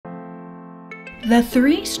The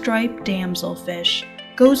three-striped damselfish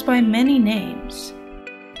goes by many names.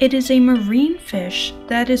 It is a marine fish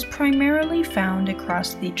that is primarily found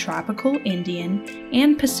across the tropical Indian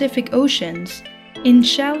and Pacific Oceans in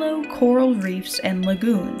shallow coral reefs and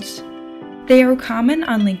lagoons. They are common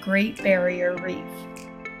on the Great Barrier Reef.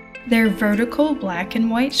 Their vertical black and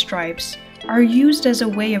white stripes are used as a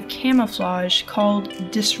way of camouflage called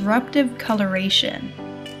disruptive coloration.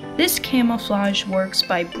 This camouflage works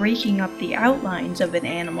by breaking up the outlines of an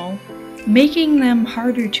animal, making them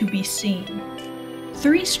harder to be seen.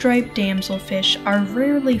 Three-striped damselfish are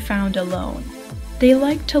rarely found alone. They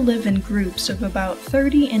like to live in groups of about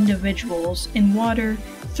 30 individuals in water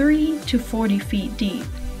 3 to 40 feet deep.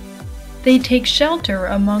 They take shelter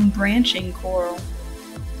among branching coral.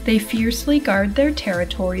 They fiercely guard their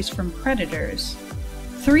territories from predators.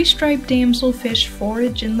 Three-striped damselfish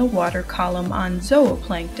forage in the water column on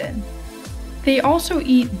zooplankton. They also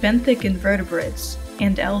eat benthic invertebrates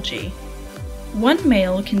and algae. One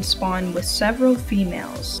male can spawn with several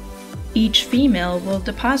females. Each female will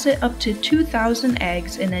deposit up to 2,000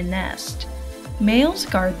 eggs in a nest. Males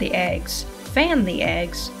guard the eggs, fan the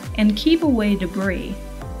eggs, and keep away debris.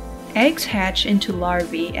 Eggs hatch into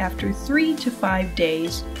larvae after 3 to 5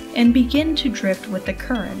 days and begin to drift with the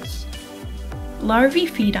currents. Larvae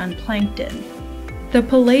feed on plankton. The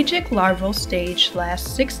pelagic larval stage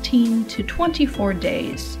lasts 16 to 24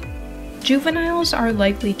 days. Juveniles are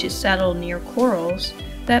likely to settle near corals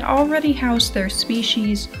that already house their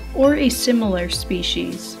species or a similar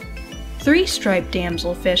species. Three-striped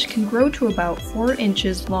damselfish can grow to about 4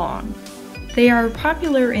 inches long. They are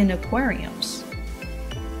popular in aquariums.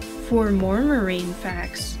 For more marine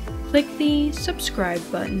facts, click the subscribe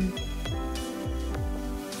button.